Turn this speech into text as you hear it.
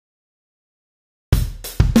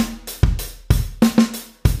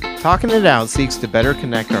Talking It Out seeks to better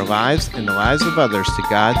connect our lives and the lives of others to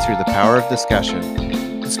God through the power of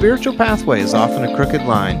discussion. The spiritual pathway is often a crooked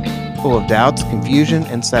line, full of doubts, confusion,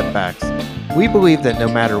 and setbacks. We believe that no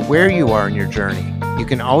matter where you are in your journey, you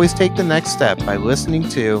can always take the next step by listening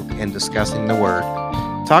to and discussing the Word.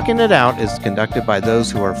 Talking It Out is conducted by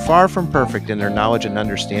those who are far from perfect in their knowledge and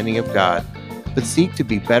understanding of God, but seek to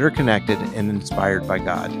be better connected and inspired by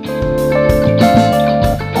God.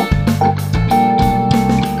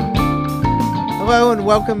 Hello and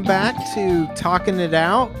welcome back to Talking It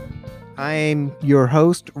Out. I'm your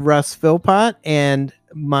host, Russ Philpott, and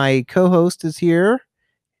my co-host is here.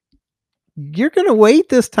 You're going to wait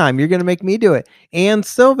this time. You're going to make me do it. Ann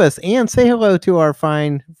Silvis. Ann, say hello to our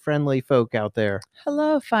fine, friendly folk out there.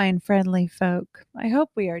 Hello, fine, friendly folk. I hope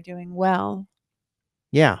we are doing well.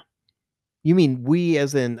 Yeah. You mean we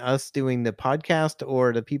as in us doing the podcast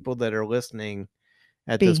or the people that are listening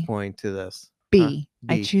at this B. point to this? B.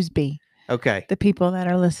 B. I choose B. Okay. The people that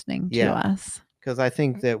are listening Yeah. to us. Because I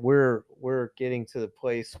think that we're getting to the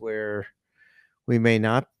place where we may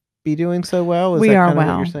not be doing so well. Is We that are kind of what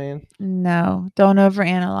well. you're saying? No, don't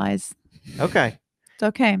overanalyze. Okay. It's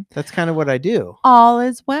okay. That's kind of what I do. All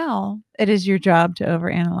is well. It is your job to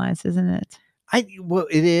overanalyze, isn't it? Well,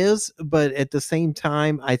 it is, but at the same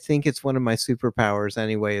time, I think it's one of my superpowers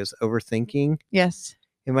anyway, is overthinking. Yes.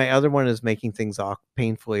 And my other one is making things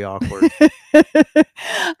painfully awkward.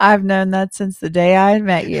 I've known that since the day I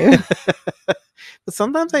met you. But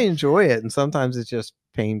sometimes I enjoy it, and sometimes it's just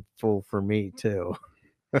painful for me too.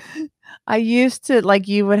 I used to, like,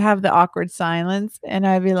 you would have the awkward silence, and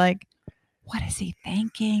I'd be like, what is he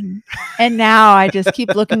thinking? And now I just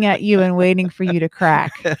keep looking at you and waiting for you to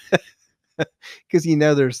crack. Because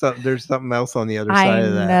there's something else on the other side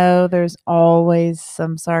of that. I know there's always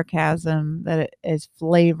some sarcasm that is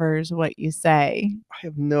flavors what you say. I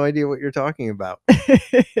have no idea what you're talking about.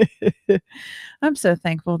 I'm so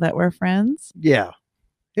thankful that we're friends. Yeah,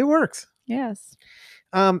 it works. Yes.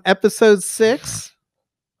 Episode 6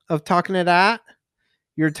 of Talking It Out.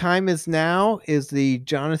 Your Time Is Now is the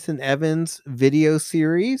Jonathan Evans video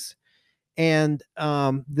series. And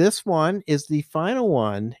this one is the final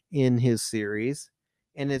one in his series,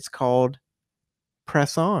 and it's called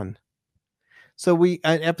Press On. So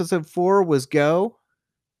episode 4 was Go.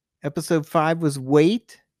 Episode 5 was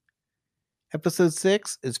Wait. Episode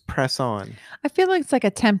 6 is Press On. I feel like it's like a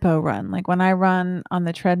tempo run. Like when I run on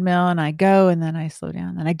the treadmill and I go and then I slow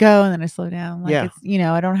down, then I go and then I slow down. Like it's,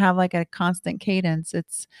 I don't have like a constant cadence.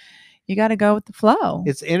 It's, you got to go with the flow.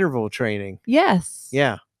 It's interval training. Yes.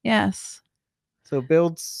 Yeah. Yes. So it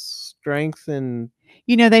builds strength and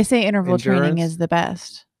they say interval training is the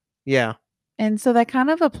best. Yeah. And so that kind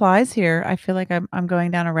of applies here. I feel like I'm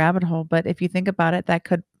going down a rabbit hole, but if you think about it, that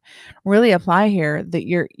could really apply here, that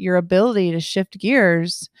your ability to shift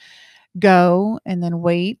gears, go and then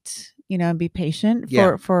wait, and be patient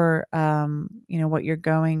for what you're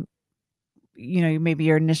going, maybe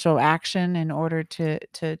your initial action in order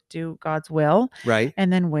to do God's will. Right.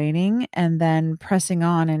 And then waiting and then pressing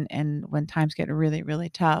on and when times get really, really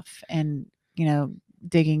tough and,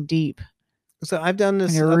 digging deep. So I've done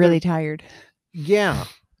this. And you're really tired. Yeah.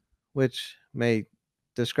 Which may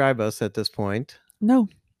describe us at this point. No.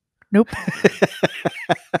 Nope.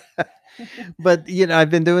 But I've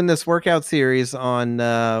been doing this workout series on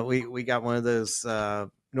we got one of those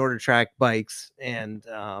NordicTrack bikes, and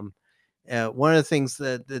one of the things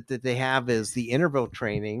that they have is the interval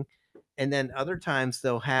training, and then other times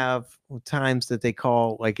they'll have times that they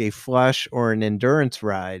call like a flush or an endurance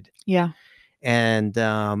ride. Yeah. And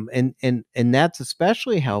that's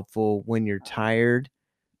especially helpful when you're tired,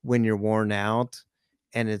 when you're worn out,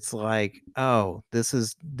 and it's like, oh, this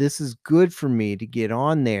is good for me to get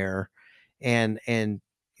on there, and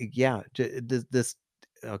yeah, this.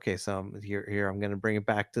 Okay, so here I'm going to bring it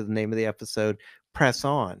back to the name of the episode, Press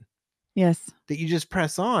On. Yes. That you just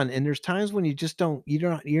press on, and there's times when you just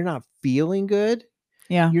you're not feeling good.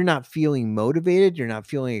 Yeah. You're not feeling motivated. You're not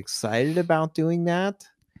feeling excited about doing that.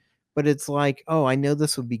 But it's like, oh, I know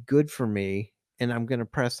this would be good for me, and I'm going to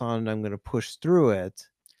press on and I'm going to push through it.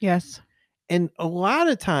 Yes. And a lot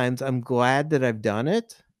of times I'm glad that I've done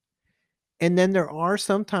it. And then there are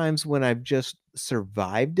some times when I've just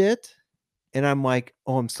survived it, and I'm like,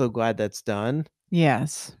 oh, I'm so glad that's done.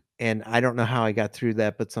 Yes. And I don't know how I got through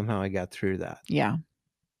that, but somehow I got through that. Yeah.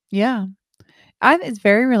 Yeah. It's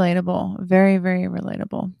very relatable. Very, very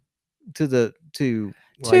relatable. To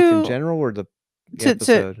life in general, or the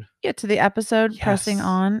episode? To the episode, yes. Pressing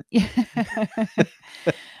on.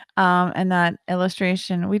 And that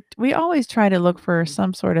illustration, we always try to look for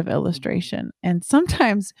some sort of illustration. And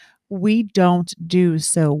sometimes we don't do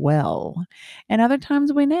so well. And other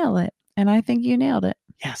times we nail it. And I think you nailed it.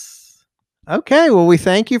 Yes. Okay. Well, we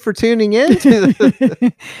thank you for tuning in.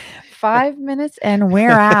 To 5 minutes and we're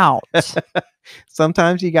out.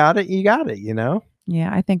 Sometimes you got it. You got it.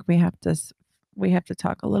 Yeah, I think we have to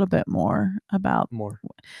talk a little bit more about More.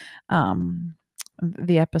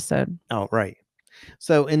 the episode. Oh, right.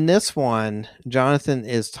 So in this one, Jonathan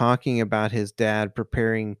is talking about his dad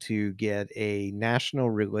preparing to get a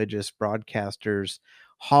National Religious Broadcasters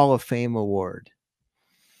Hall of Fame award.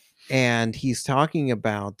 And he's talking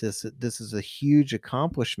about this is a huge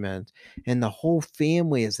accomplishment, and the whole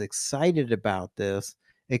family is excited about this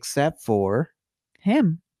except for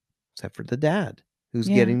Him. the dad who's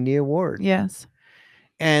Yeah. getting the award. Yes.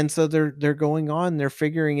 And so they're going on, they're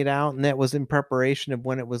figuring it out, and that was in preparation of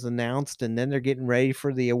when it was announced, and then they're getting ready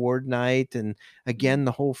for the award night, and again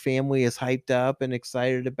the whole family is hyped up and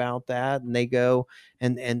excited about that, and they go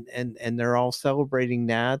and they're all celebrating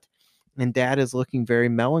that, and dad is looking very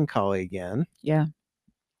melancholy again. Yeah.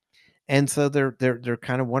 And so they're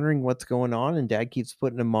kind of wondering what's going on, and dad keeps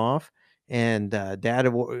putting them off, and dad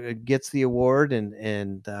gets the award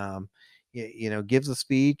and gives a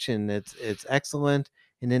speech, and it's excellent.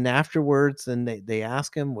 And then afterwards, and they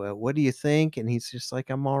ask him, well, what do you think? And he's just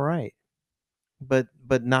like, I'm all right, but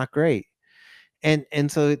not great.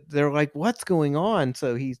 And so they're like, what's going on?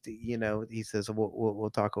 So he says,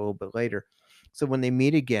 we'll talk a little bit later. So when they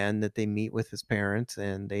meet again, that they meet with his parents,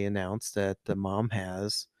 and they announce that the mom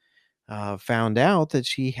has found out that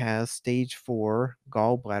she has stage 4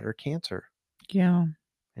 gallbladder cancer Yeah.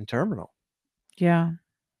 and terminal. Yeah.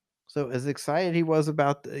 So as excited he was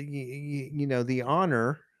about the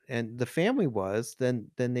honor, and the family was, then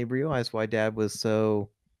they realized why dad was so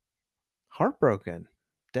heartbroken,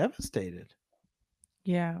 devastated.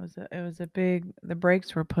 Yeah, it was a big the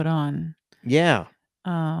brakes were put on Yeah.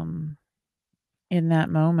 In that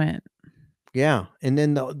moment. Yeah. And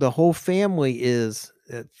then the whole family is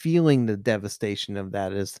feeling the devastation of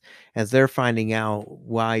that as they're finding out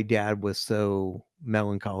why dad was so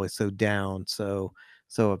melancholy, so down, so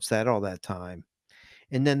upset all that time.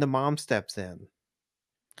 And then the mom steps in.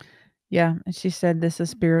 Yeah, and she said this is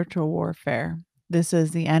spiritual warfare. This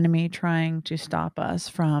is the enemy trying to stop us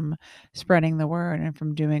from spreading the word and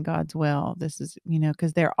from doing God's will. This is,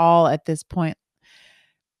 because they're all at this point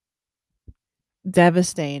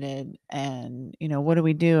devastated. And, what do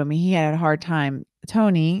we do? I mean, he had a hard time.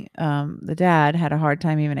 Tony, the dad, had a hard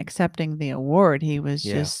time even accepting the award. He was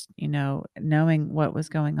Yeah. just, knowing what was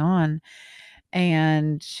going on.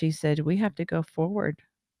 And she said, we have to go forward.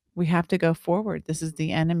 We have to go forward. This is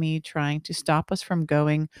the enemy trying to stop us from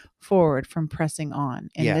going forward, from pressing on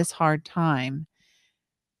in Yeah. this hard time.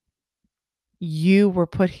 You were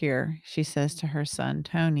put here, she says to her son,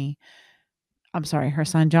 Tony. I'm sorry, her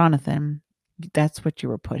son, Jonathan. That's what you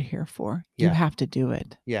were put here for. You Yeah. have to do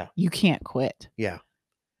it. Yeah. You can't quit. Yeah.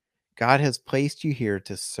 God has placed you here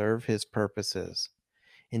to serve his purposes,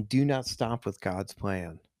 and do not stop with God's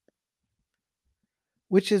plan.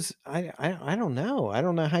 Which is, I don't know. I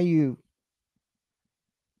don't know how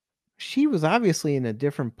she was obviously in a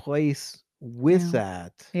different place with Yeah.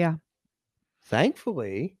 that. Yeah.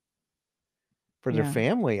 Thankfully for their Yeah.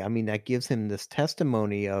 family. I mean, that gives him this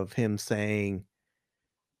testimony of him saying,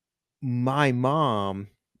 my mom,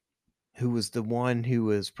 who was the one who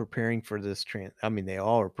was preparing for this I mean, they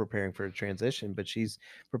all are preparing for a transition, but she's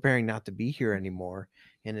preparing not to be here anymore,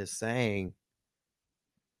 and is saying,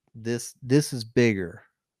 this is bigger.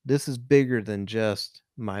 This is bigger than just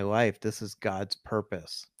my life. This is God's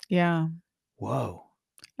purpose. Yeah. Whoa.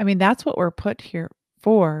 I mean, that's what we're put here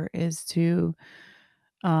for, is to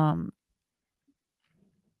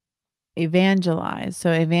evangelize.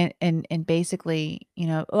 So and basically,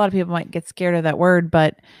 a lot of people might get scared of that word,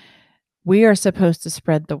 but we are supposed to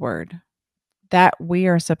spread the word. That we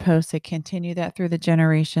are supposed to continue that through the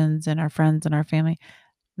generations and our friends and our family.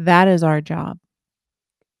 That is our job.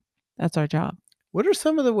 That's our job. What are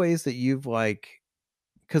some of the ways that you've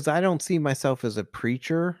because I don't see myself as a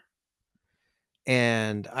preacher,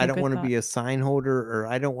 and I don't good want to thought. be a sign holder, or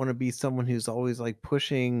I don't want to be someone who's always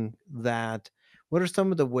pushing that. What are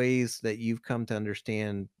some of the ways that you've come to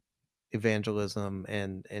understand evangelism,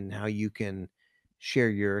 and how you can share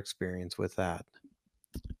your experience with that?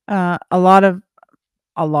 All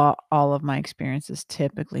of my experiences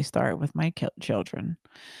typically start with my children.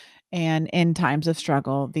 And in times of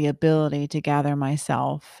struggle, the ability to gather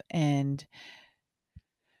myself and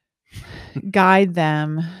guide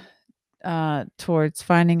them towards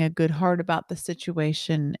finding a good heart about the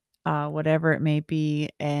situation, whatever it may be,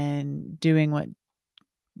 and doing what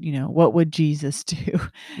what would Jesus do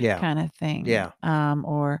Yeah. kind of thing. Yeah.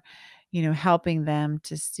 Or, helping them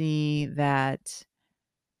to see that,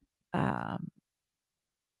 um,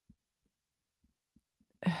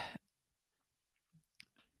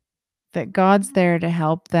 that God's there to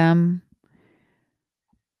help them,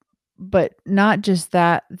 but not just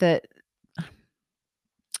that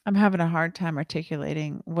I'm having a hard time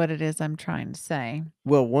articulating what it is I'm trying to say.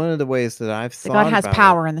 Well, one of the ways that I've That God thought has about it.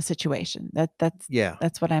 power in the situation. Yeah.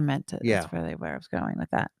 That's what I meant to. Yeah. That's really where I was going with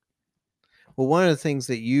that. Well, one of the things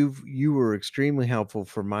that you were extremely helpful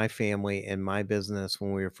for my family and my business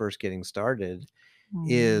when we were first getting started Mm.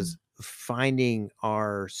 is finding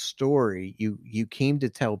our story. You came to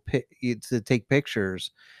to take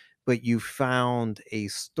pictures, but you found a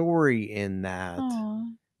story in that. Aw.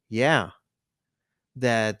 Yeah,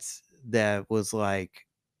 that was like,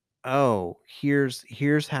 oh,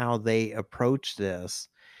 here's how they approach this,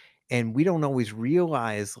 and we don't always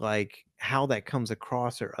realize like how that comes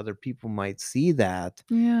across or other people might see that,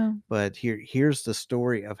 Yeah. but here's the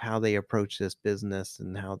story of how they approach this business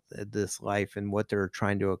and how this life and what they're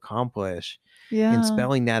trying to accomplish, and Yeah.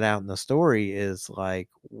 spelling that out in the story is like,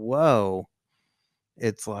 whoa.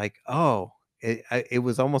 It's like, oh, it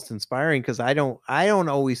was almost inspiring because I don't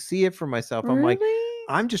always see it for myself. I'm like, Really?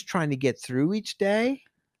 I'm just trying to get through each day.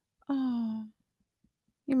 Oh,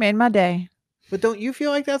 you made my day. But don't you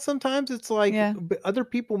feel like that sometimes? It's like Yeah. other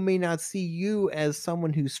people may not see you as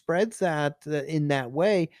someone who spreads that in that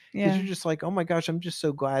way because Yeah. you're just like, oh my gosh, I'm just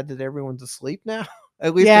so glad that everyone's asleep now.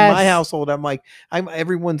 At least in my Yes. household, I'm like,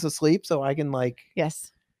 everyone's asleep, so I can like,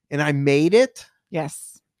 Yes. and I made it,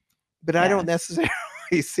 Yes. but I don't Yes.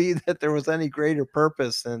 necessarily see that there was any greater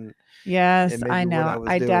purpose and Yes, I maybe what know. I was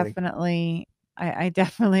doing. I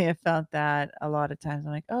definitely have felt that a lot of times.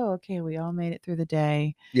 I'm like, "Oh, okay, we all made it through the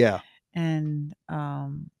day." Yeah. And,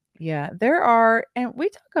 yeah, there are and we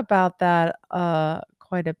talk about that,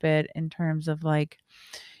 quite a bit in terms of, like,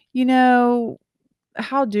 you know,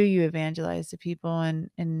 how do you evangelize to people, and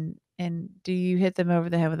do you hit them over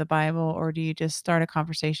the head with the Bible, or do you just start a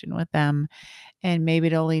conversation with them, and maybe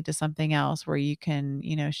it'll lead to something else where you can,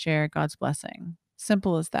 share God's blessing.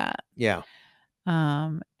 Simple as that. Yeah.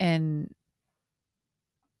 And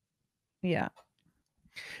yeah.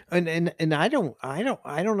 And I don't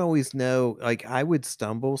always know, like, I would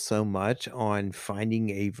stumble so much on finding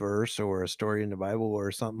a verse or a story in the Bible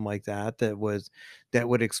or something like that that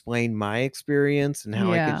would explain my experience and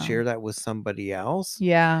how I could Yeah. share that with somebody else.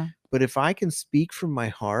 Yeah. But if I can speak from my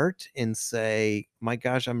heart and say, "My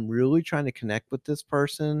gosh, I'm really trying to connect with this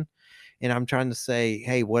person, and I'm trying to say,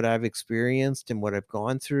 hey, what I've experienced and what I've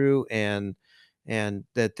gone through, and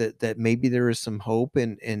that maybe there is some hope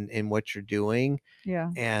in what you're doing,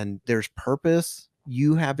 Yeah. and there's purpose.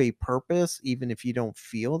 You have a purpose, even if you don't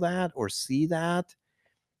feel that or see that,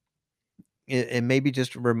 and maybe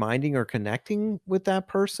just reminding or connecting with that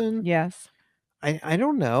person. Yes. I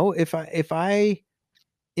don't know if I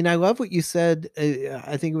and I love what you said.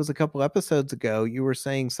 I think it was a couple episodes ago. You were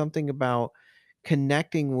saying something about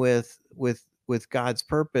connecting with God's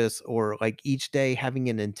purpose, or like each day having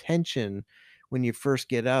an intention when you first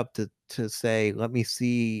get up to say, "Let me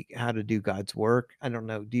see how to do God's work." I don't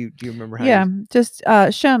know. Do you remember how you? Yeah. Just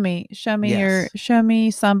Yes. show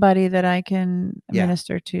me somebody that I can Yeah.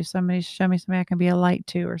 minister to. Show me somebody I can be a light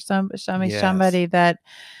to, or show me Yes. somebody that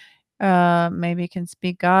maybe can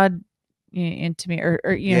speak God into me, or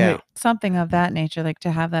Yeah. something of that nature, like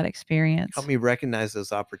to have that Help experience. me recognize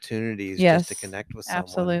those opportunities just to Yes. connect with someone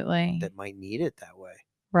Absolutely. that might need it that way.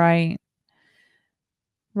 Right.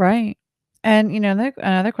 Right. And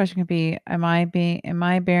another question could be, am I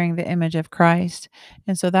bearing the image of Christ?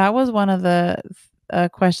 And so that was one of the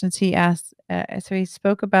questions he asked. So he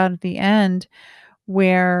spoke about at the end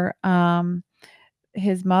where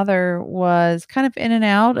his mother was kind of in and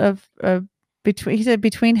out of between. He said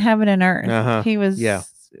between heaven and earth. Uh-huh. He Yeah.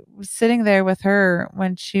 was sitting there with her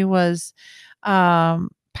when she was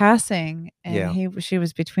passing, and Yeah. she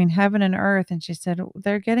was between heaven and earth, and she said,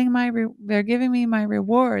 they're giving me my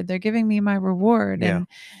reward, they're giving me my reward. Yeah. And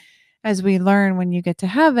as we learn, when you get to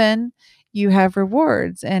heaven, you have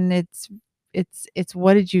rewards, and it's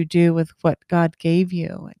what did you do with what God gave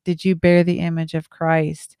you? Did you bear the image of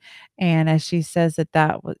Christ? And as she says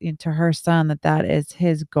that was to her son, that is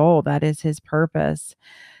his goal, that is his purpose.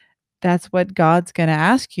 That's what God's going to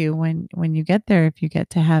ask you when you get there, if you get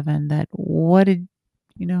to heaven, that what'd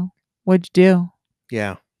you do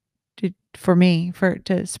Yeah. for me, for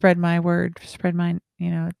to spread my word, spread my,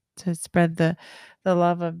 to spread the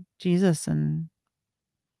love of Jesus. And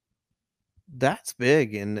That's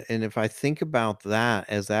big, and if I think about that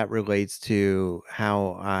as that relates to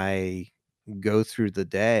how I go through the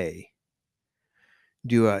day,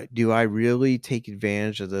 do I really take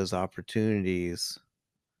advantage of those opportunities?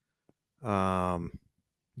 Do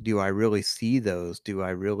I really see those?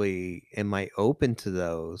 Am I open to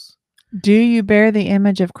those? Do you bear the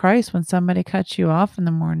image of Christ when somebody cuts you off in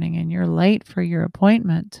the morning and you're late for your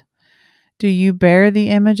appointment? Do you bear the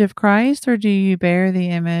image of Christ, or do you bear the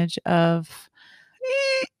image of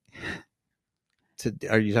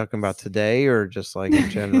Are you talking about today or just like in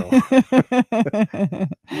general?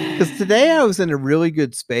 Because today I was in a really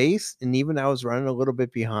good space, and even I was running a little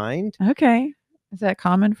bit behind. Okay. Is that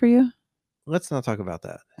common for you? Let's not talk about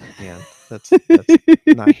that. Yeah, that's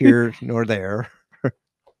not here nor there.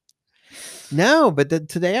 No, but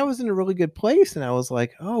today I was in a really good place, and I was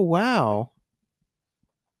like, oh wow.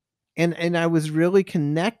 And I was really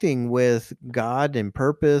connecting with God and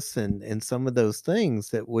purpose and some of those things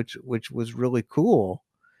that which was really cool.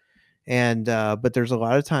 And but there's a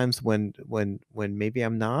lot of times when maybe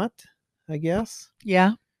I'm not, I guess.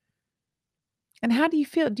 Yeah. And how do you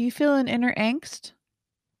feel? Do you feel an inner angst?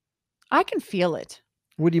 I can feel it.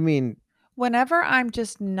 What do you mean? Whenever I'm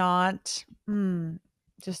just not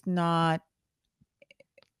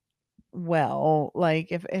well, like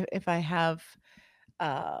if I have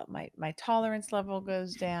my tolerance level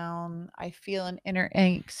goes down, I feel an inner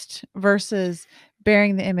angst versus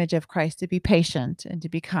bearing the image of Christ, to be patient and to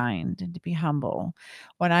be kind and to be humble.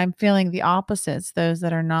 When I'm feeling the opposites, those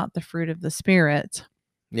that are not the fruit of the spirit,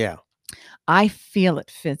 Yeah. I feel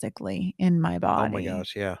it physically in my body. Oh my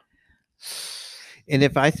gosh, yeah. And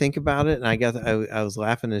if I think about it, and I was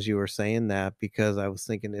laughing as you were saying that, because I was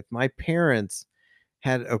thinking if my parents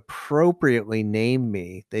had appropriately named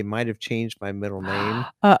me, they might have changed my middle name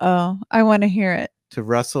Uh-oh. I want to hear it. to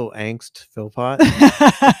Russell Angst Philpott.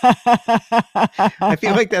 I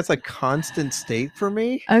feel like that's a constant state for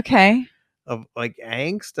me Okay. of like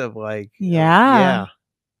angst of like Yeah.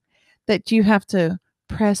 That you have to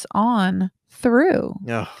press on through.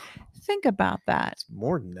 Oh, Think about that. it's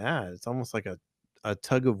more than that. It's almost like a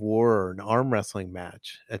tug of war or an arm wrestling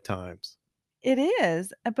match at times. It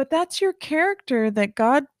is, but that's your character that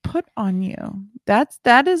God put on you.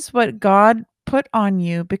 That is what God put on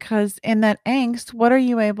you, because in that angst, what are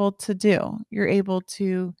you able to do? You're able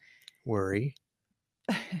to Worry.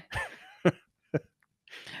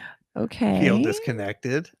 Okay. Feel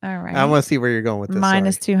disconnected. All right. I want to see where you're going with this.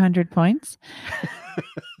 Minus 200 points.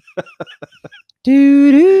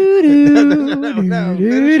 do do do no.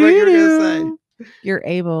 Finish what you're gonna say. You're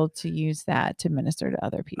able to use that to minister to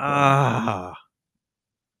other people. Ah,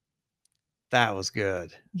 that was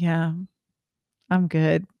good. Yeah, I'm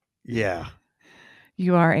good. Yeah.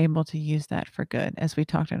 You are able to use that for good, as we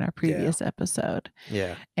talked in our previous episode.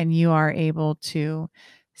 Yeah. And you are able to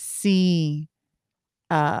see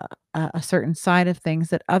a certain side of things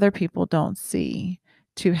that other people don't see,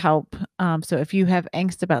 to help. So if you have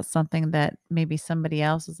angst about something that maybe somebody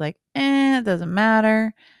else is like, it doesn't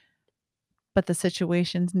matter, but the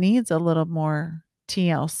situation needs a little more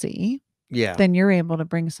TLC, then you're able to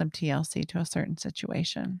bring some TLC to a certain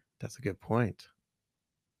situation. That's a good point.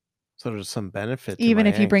 So there's some benefit to even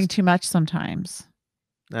if you angst. bring too much sometimes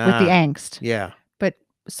with the angst. Yeah. But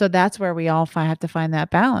so that's where we all have to find that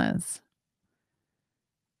balance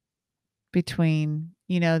between,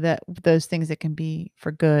 that those things that can be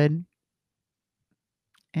for good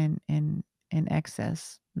and in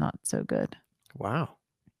excess, not so good. Wow.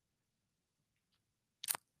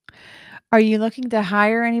 Are you looking to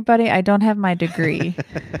hire anybody? I don't have my degree.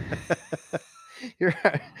 You're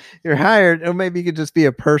hired. Or maybe you could just be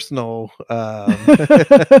a personal.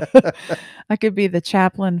 I could be the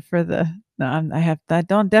chaplain for the. No, I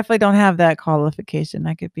definitely don't have that qualification.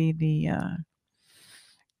 I could be the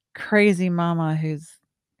crazy mama who's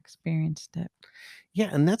experienced it. Yeah,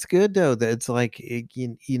 and that's good though. That it's like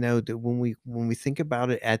when we think about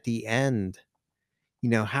it at the end,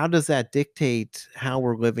 how does that dictate how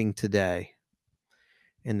we're living today?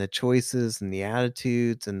 And the choices and the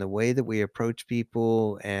attitudes and the way that we approach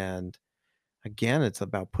people. And again, it's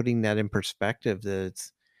about putting that in perspective,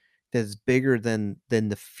 that's bigger than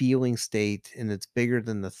the feeling state, and it's bigger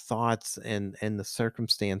than the thoughts and the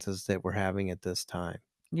circumstances that we're having at this time.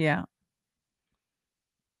 Yeah.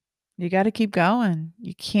 You got to keep going.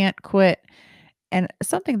 You can't quit. And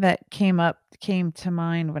something that came to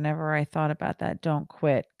mind whenever I thought about that, don't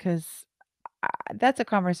quit, because that's a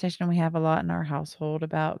conversation we have a lot in our household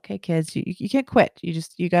about, okay, kids, you can't quit.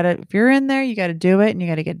 You got to, if you're in there, you got to do it and you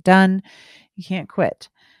got to get done. You can't quit.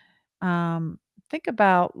 Think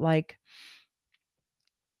about let's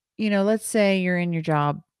say you're in your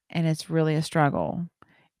job and it's really a struggle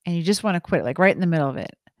and you just want to quit, like right in the middle of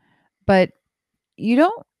it. But you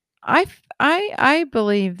don't I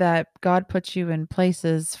believe that God puts you in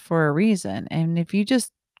places for a reason, and if you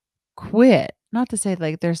just quit, not to say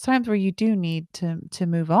like there's times where you do need to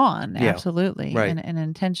move on, Yeah. absolutely, Right. in an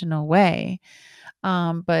intentional way.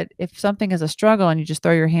 But if something is a struggle and you just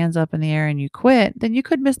throw your hands up in the air and you quit, then you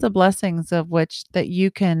could miss the blessings of which that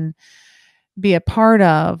you can be a part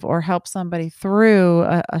of or help somebody through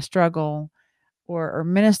a struggle or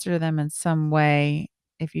minister to them in some way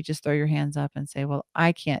if you just throw your hands up and say, "Well,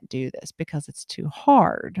 I can't do this because it's too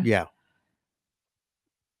hard." Yeah.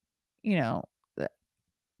 You know, th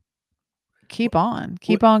Wh- keep on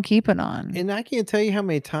keeping on. And I can't tell you how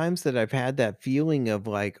many times that I've had that feeling of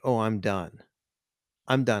like, "Oh, I'm done.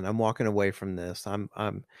 I'm done. I'm walking away from this. I'm,"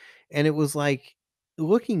 and it was like,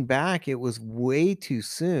 looking back, it was way too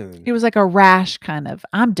soon. It was like a rash kind of,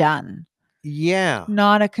 "I'm done." Yeah.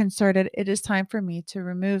 Not a concerted, "It is time for me to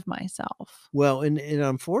remove myself." Well, and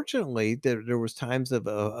unfortunately, there was times of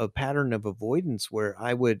a pattern of avoidance where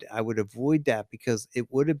I would avoid that because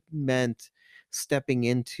it would have meant stepping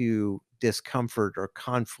into discomfort or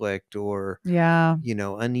conflict or, Yeah.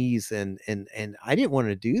 unease, and I didn't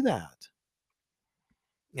wanna do that.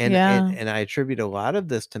 And and Yeah. and I attribute a lot of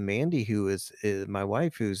this to Mandy, who is my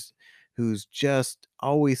wife, who's just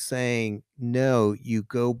always saying, "No, you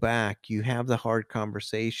go back, you have the hard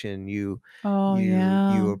conversation, you Oh, you yeah.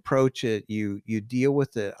 you approach it, you deal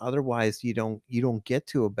with it, otherwise you don't get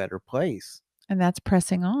to a better place." And that's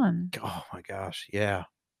pressing on. Oh my gosh, yeah.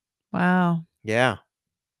 Wow. Yeah.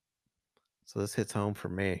 So this hits home for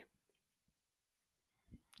me.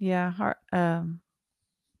 Yeah,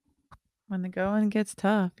 when the going gets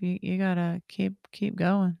tough, you gotta keep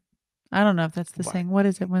going. I don't know if that's the Why? saying. What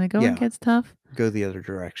is it? When the going Yeah, gets tough? go the other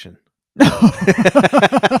direction.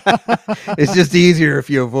 It's just easier if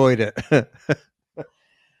you avoid it.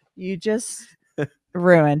 You just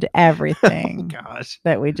ruined Oh everything gosh.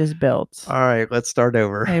 that we just built. All right, let's start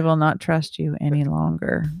over. They will not trust you any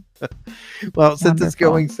longer. Well, since it's Wonderful.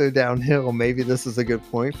 going so downhill, maybe this is a good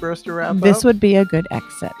point for us to wrap This up. would be a good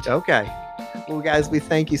exit. Okay. Well, guys, we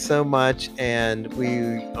thank you so much, and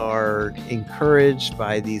we are encouraged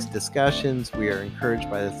by these discussions. We are encouraged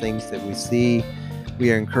by the things that we see.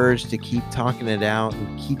 We are encouraged to keep talking it out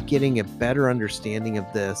and keep getting a better understanding of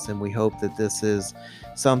this. And we hope that this is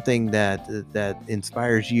something that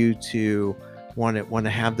inspires you to want to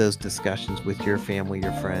have those discussions with your family,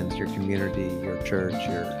 your friends, your community, your church,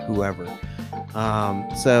 your whoever.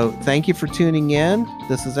 So thank you for tuning in.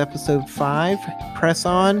 This is episode 5. Press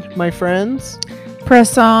on, my friends,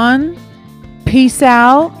 Press on. Peace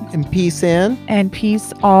out and peace in. and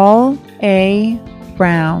peace all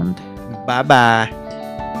around. Bye bye.